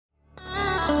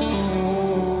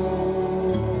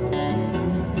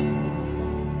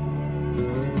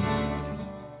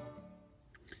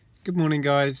Good morning,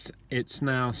 guys. It's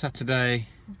now Saturday. I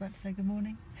was about to say good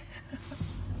morning.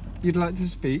 You'd like to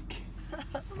speak?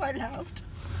 Am I loud?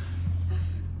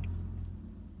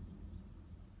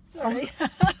 Sorry.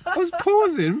 I was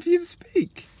pausing for you to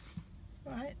speak.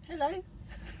 Right, hello.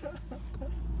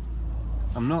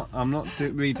 I'm not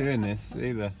redoing this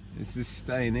either. It's just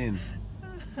staying in.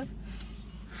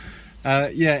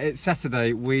 Yeah, it's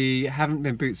Saturday. We haven't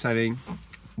been boot sailing.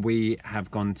 We have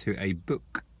gone to a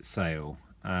book sale.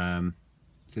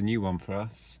 It's a new one for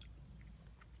us.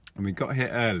 And we got here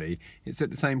early. It's at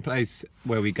the same place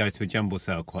where we go to a jumble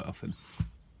sale quite often.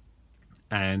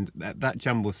 And at that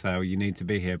jumble sale, you need to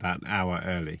be here about an hour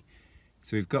early.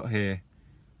 So we've got here,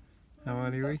 how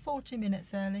early are we? 40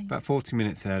 minutes early. About 40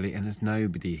 minutes early, and there's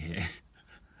nobody here.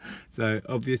 So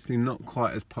obviously not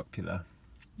quite as popular.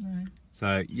 No.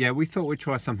 So yeah, we thought we'd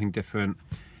try something different.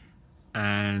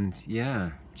 And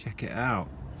yeah, check it out.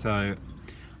 So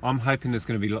I'm hoping there's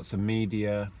going to be lots of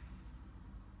media.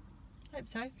 Hope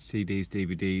so. CDs,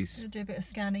 DVDs. We'll do a bit of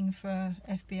scanning for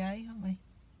FBA, aren't we?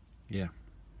 Yeah.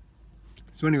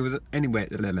 So anyway,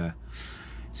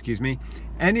 excuse me.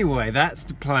 Anyway, that's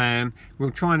the plan.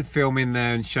 We'll try and film in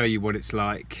there and show you what it's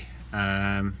like,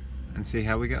 and see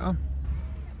how we get on.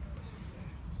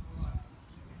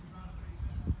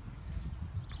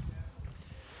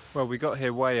 Well, we got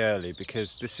here way early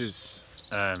because this is.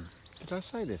 Did I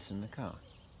say this in the car?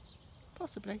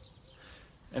 Possibly.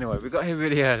 Anyway, we got here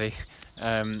really early,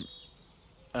 and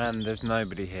there's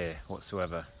nobody here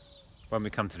whatsoever. When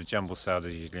we come to the jumble sale,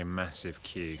 there's usually a massive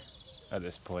queue at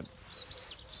this point.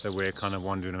 So we're kind of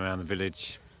wandering around the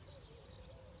village.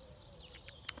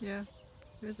 Yeah,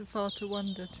 there isn't far to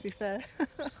wander, to be fair.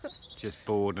 Just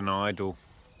bored and idle.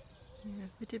 Yeah,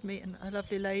 we did meet a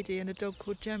lovely lady and a dog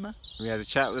called Gemma. We had a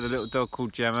chat with a little dog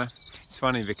called Gemma. It's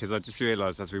funny because I just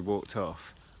realised as we walked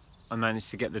off, I managed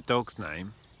to get the dog's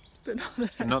name. But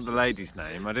not the lady's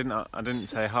name. I didn't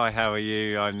say, hi, how are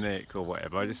you, I'm Nick, or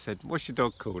whatever. I just said, what's your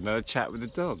dog called? And I had a chat with the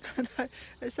dog.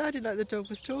 It sounded like the dog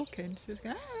was talking. She was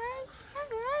going, hello,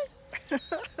 hello.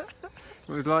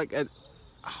 It was like a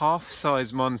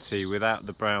half-size Monty without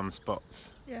the brown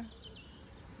spots. Yeah,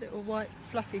 little white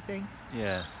fluffy thing.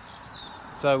 Yeah.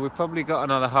 So we've probably got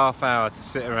another half hour to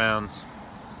sit around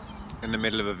in the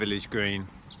middle of a village green.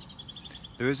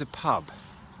 There is a pub.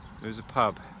 There's a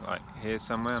pub like here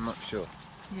somewhere, I'm not sure.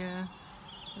 Yeah,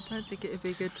 I don't think it'd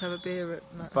be good to have a beer at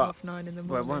like But, 9:30 in the morning.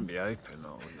 Well, it won't be open,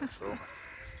 I wouldn't have thought.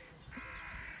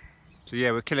 So yeah,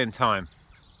 we're killing time.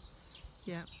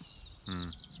 Yeah.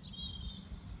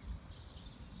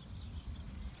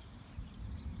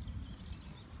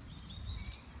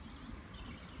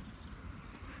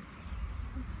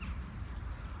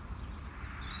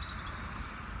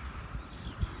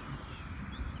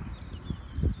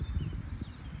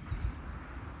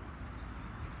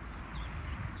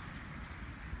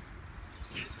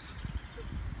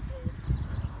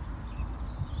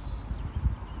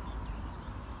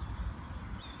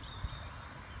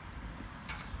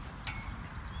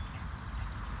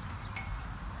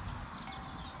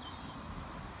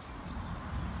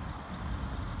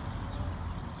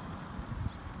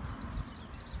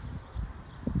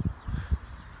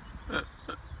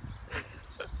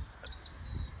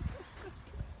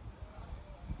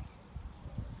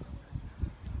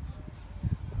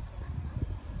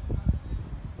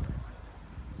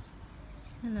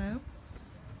 Hello.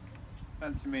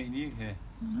 Fancy meeting you here.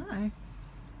 No. Do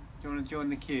you want to join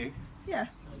the queue? Yeah.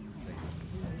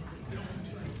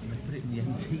 Put it in the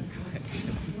antiques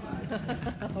section.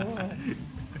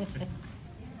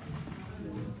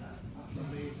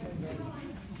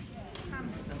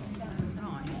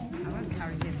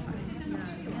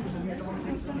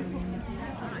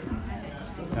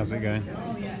 How's it going?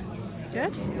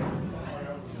 Good.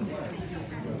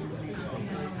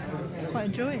 Quite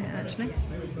enjoying it actually.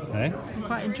 Hey? I'm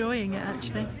quite enjoying it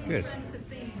actually. Good.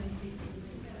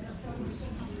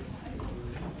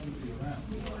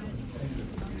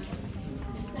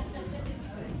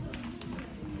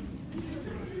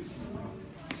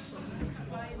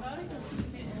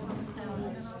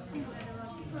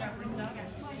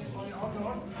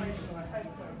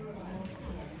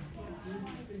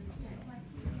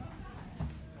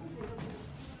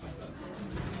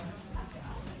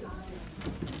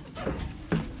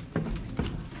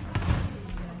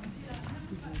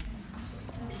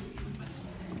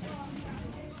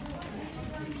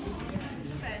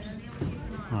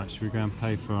 Right, should we go and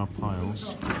pay for our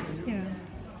piles? Yeah.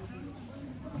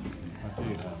 I'll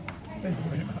do that. Thank you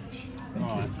very much.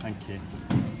 Alright, thank you.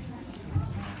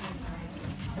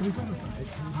 We've got a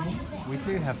bag. We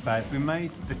do have bags. We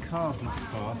made the cars not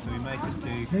far, so we may just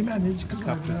do They manage a because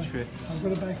couple of trips. I've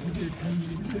got a bag for you. Can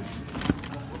you do it?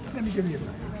 Let me give you a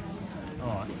bag.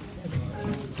 All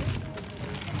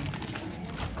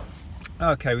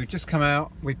right. Okay, we've just come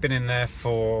out. We've been in there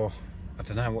for, I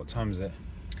don't know, what time is it?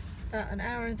 About 1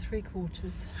 hour and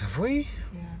 3/4. Have we?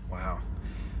 Yeah. Wow.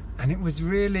 And it was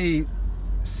really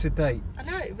sedate. I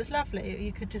know, it was lovely.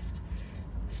 You could just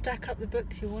stack up the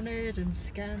books you wanted and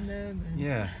scan them. And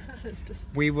Yeah. It's just...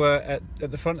 We were at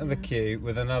the front of the queue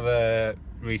with another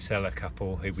reseller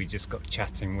couple who we just got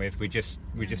chatting with. We just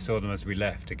saw them as we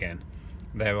left again.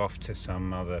 They're off to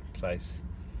some other place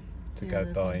to go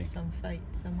they've buy. gone to some fate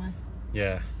somewhere.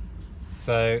 Yeah.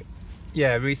 So,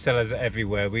 yeah, resellers are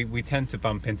everywhere. We tend to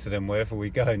bump into them wherever we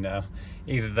go now.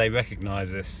 Either they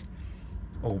recognise us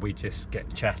or we just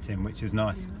get chatting, which is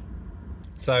nice. Yeah.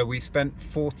 So we spent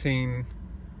 £14.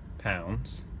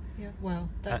 Yeah, well,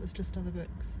 that was just other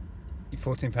books.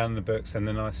 £14 on the books, and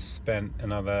then I spent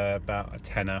another about a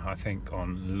tenner, I think,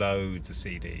 on loads of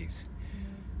CDs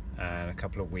and a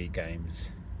couple of Wii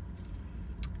games.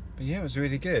 But yeah, it was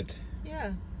really good.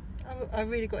 Yeah, I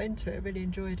really got into it, really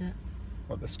enjoyed it.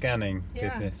 What, the scanning Yeah.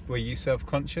 business? Were you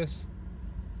self-conscious?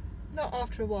 Not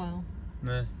after a while.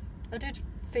 No. I did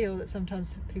feel that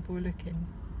sometimes people were looking,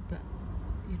 but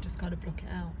you just kind of block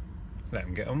it out. Let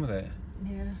them get on with it.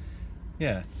 Yeah.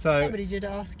 Yeah, so... Somebody did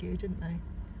ask you, didn't they?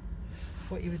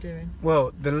 What you were doing.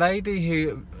 Well, the lady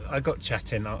who I got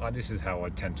chatting, this is how I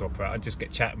tend to operate. I just get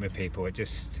chatting with people. It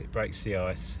breaks the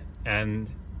ice. And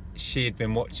she had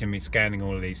been watching me scanning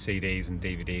all of these CDs and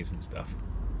DVDs and stuff.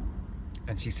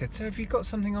 And she said, "So have you got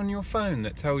something on your phone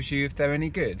that tells you if they're any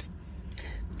good?"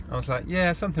 I was like,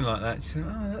 "Yeah, something like that." She said,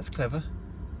 "Oh, that's clever."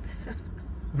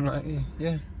 I'm like, "Yeah."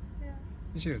 Yeah.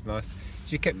 She was nice.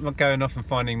 She kept going off and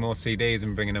finding more CDs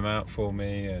and bringing them out for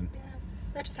me, and Yeah.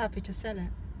 They're just happy to sell it.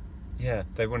 yeah,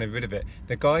 they wanted rid of it.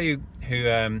 The guy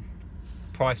who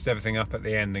priced everything up at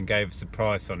the end and gave us the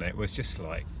price on it was just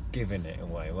like giving it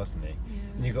away, wasn't he? Yeah.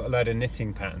 And you got a load of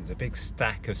knitting patterns, a big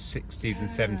stack of 60s and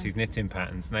 70s knitting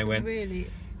patterns, and they went really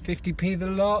 50p the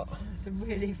lot. some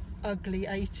really ugly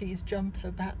 80s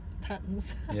jumper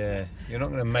patterns. Yeah, you're not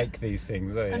going to make these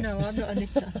things, are you? I know, I'm not a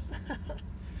knitter.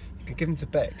 You could give them to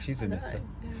Beck, she's a I know, knitter.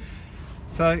 yeah.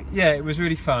 So yeah, it was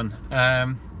really fun.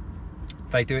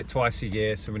 They do it twice a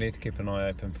year, so we need to keep an eye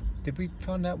open. Did we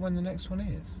find out when the next one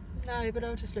is? No, but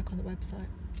I'll just look on the website.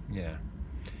 Yeah.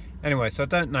 Anyway, so I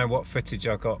don't know what footage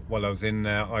I got while I was in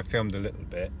there. I filmed a little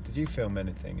bit. Did you film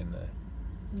anything in there?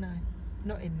 No,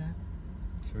 not in there.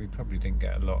 So we probably didn't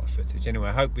get a lot of footage. Anyway,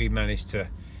 I hope we managed to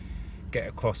get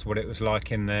across what it was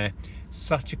like in there.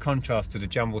 Such a contrast to the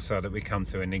jumble sale that we come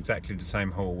to in exactly the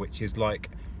same hall, which is like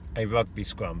a rugby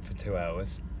scrum for 2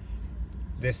 hours.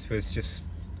 This was just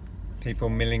people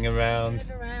milling around.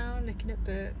 Milling around, looking at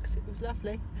books. It was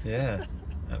lovely. Yeah,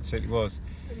 absolutely was.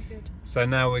 Really good. So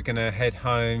now we're going to head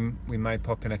home. We may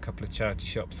pop in a couple of charity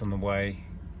shops on the way.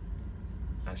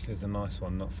 Actually, there's a nice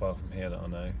one not far from here that I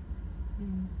know.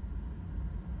 Mm.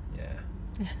 Yeah.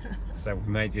 So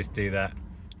we may just do that.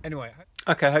 Anyway.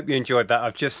 Okay, I hope you enjoyed that.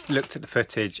 I've just looked at the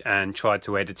footage and tried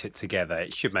to edit it together.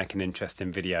 It should make an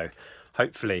interesting video,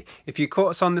 hopefully. If you caught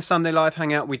us on the Sunday Live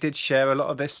Hangout, we did share a lot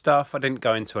of this stuff. I didn't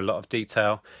go into a lot of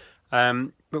detail,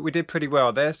 but we did pretty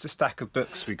well. There's the stack of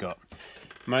books we got.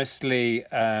 Mostly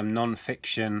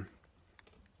non-fiction,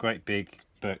 great big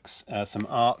books. Some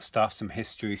art stuff, some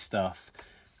history stuff.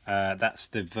 That's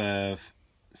the Verve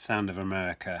Sound of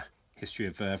America, History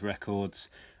of Verve Records,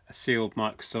 a sealed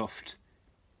Microsoft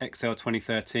XL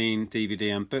 2013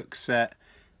 DVD and book set,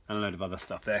 and a load of other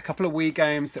stuff there. A couple of Wii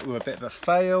games that were a bit of a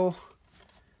fail,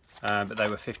 but they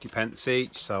were 50p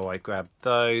each, so I grabbed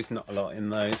those. Not a lot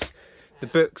in those. The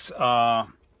books are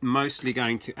mostly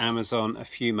going to Amazon. A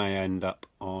few may end up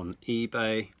on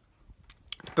eBay.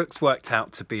 The books worked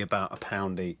out to be about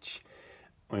 £1 each,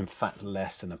 or in fact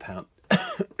less than £1.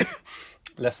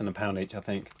 Less than £1 each, I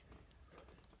think.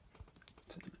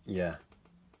 Yeah.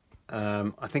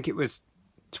 I think it was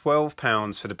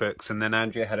 £12 for the books, and then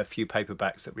Andrea had a few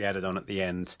paperbacks that we added on at the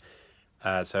end,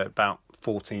 so about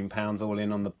 £14 all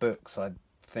in on the books, I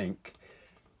think.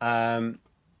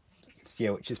 Yeah,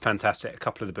 which is fantastic. A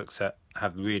couple of the books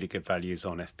have really good values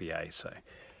on FBA, so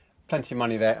plenty of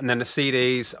money there. And then the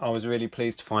CDs, I was really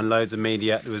pleased to find loads of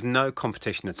media. There was no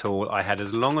competition at all. I had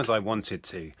as long as I wanted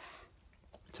to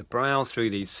browse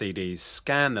through these CDs,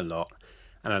 scan the lot,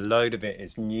 and a load of it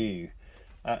is new.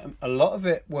 A lot of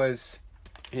it was,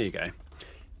 here you go,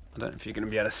 I don't know if you're going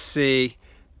to be able to see,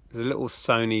 there's a little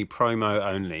Sony promo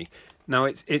only. Now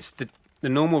it's the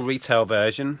normal retail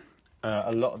version.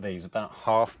 A lot of these, about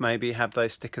half maybe, have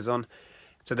those stickers on.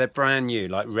 So they're brand new,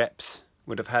 like Reps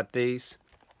would have had these.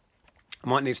 I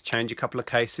might need to change a couple of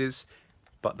cases,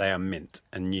 but they are mint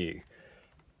and new.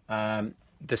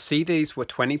 The CDs were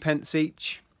 20p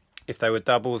each. If they were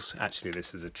doubles, actually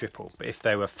this is a triple, but if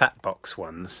they were fat box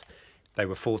ones, they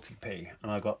were 40p.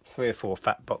 And I got 3 or 4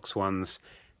 fat box ones,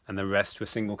 and the rest were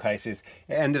single cases.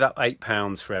 It ended up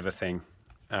 £8 for everything,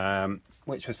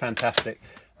 which was fantastic.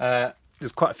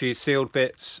 There's quite a few sealed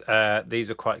bits. These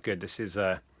are quite good. This is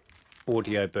a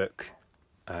audio book,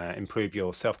 improve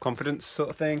your self-confidence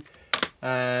sort of thing.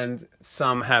 And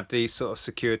some have these sort of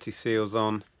security seals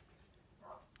on.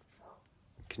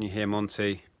 Can you hear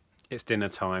Monty? It's dinner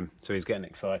time, so he's getting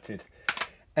excited.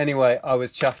 Anyway, I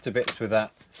was chuffed to bits with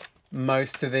that.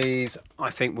 Most of these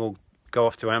I think will go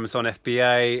off to Amazon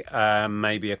FBA.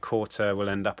 Maybe a quarter will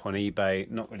end up on eBay,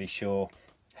 not really sure.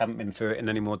 Haven't been through it in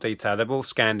any more detail. They're all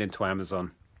scanned into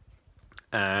Amazon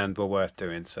and were worth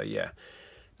doing, so yeah.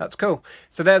 That's cool.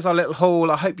 So there's our little haul.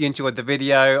 I hope you enjoyed the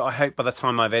video. I hope by the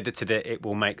time I've edited it, it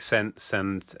will make sense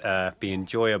and be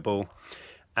enjoyable.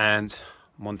 And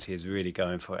Monty is really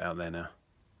going for it out there now.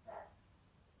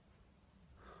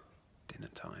 Dinner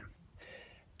time.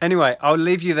 Anyway, I'll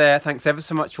leave you there. Thanks ever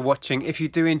so much for watching. If you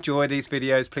do enjoy these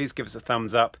videos, please give us a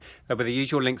thumbs up. There'll be the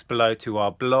usual links below to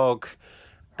our blog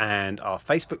and our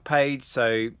Facebook page.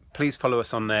 So please follow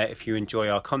us on there if you enjoy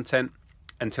our content.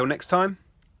 Until next time.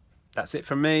 That's it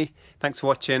from me. Thanks for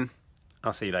watching.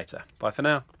 I'll see you later. Bye for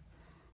now.